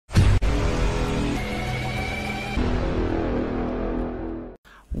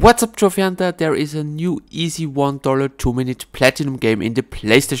What's up, Trophy Hunter? There is a new easy $1 2-minute platinum game in the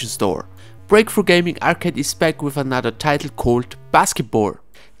PlayStation Store. Breakthrough Gaming Arcade is back with another title called BASKETBALL.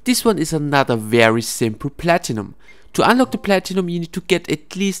 This one is another very simple platinum. To unlock the platinum you need to get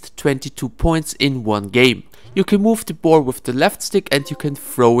at least 22 points in one game. You can move the ball with the left stick and you can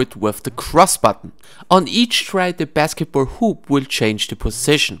throw it with the cross button. On each try the basketball hoop will change the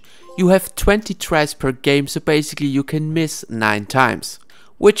position. You have 20 tries per game, so basically you can miss 9 times.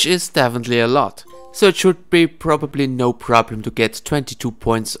 Which is definitely a lot. So it should be probably no problem to get 22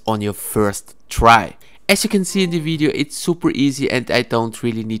 points on your first try. As you can see in the video, it's super easy and I don't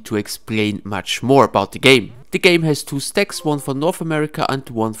really need to explain much more about the game. The game has 2 stacks, one for North America and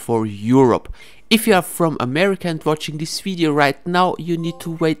one for Europe. If you are from America and watching this video right now, you need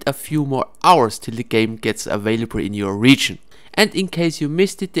to wait a few more hours till the game gets available in your region. And in case you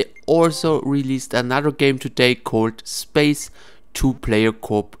missed it, they also released another game today called Space 2-Player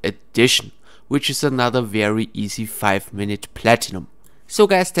Co-op Edition, which is another very easy 5-minute platinum. So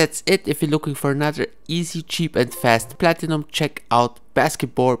guys, that's it. If you're looking for another easy, cheap and fast platinum, check out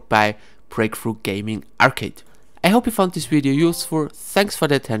BASKETBALL by Breakthrough Gaming Arcade. I hope you found this video useful. Thanks for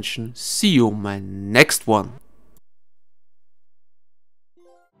the attention. See you in my next one.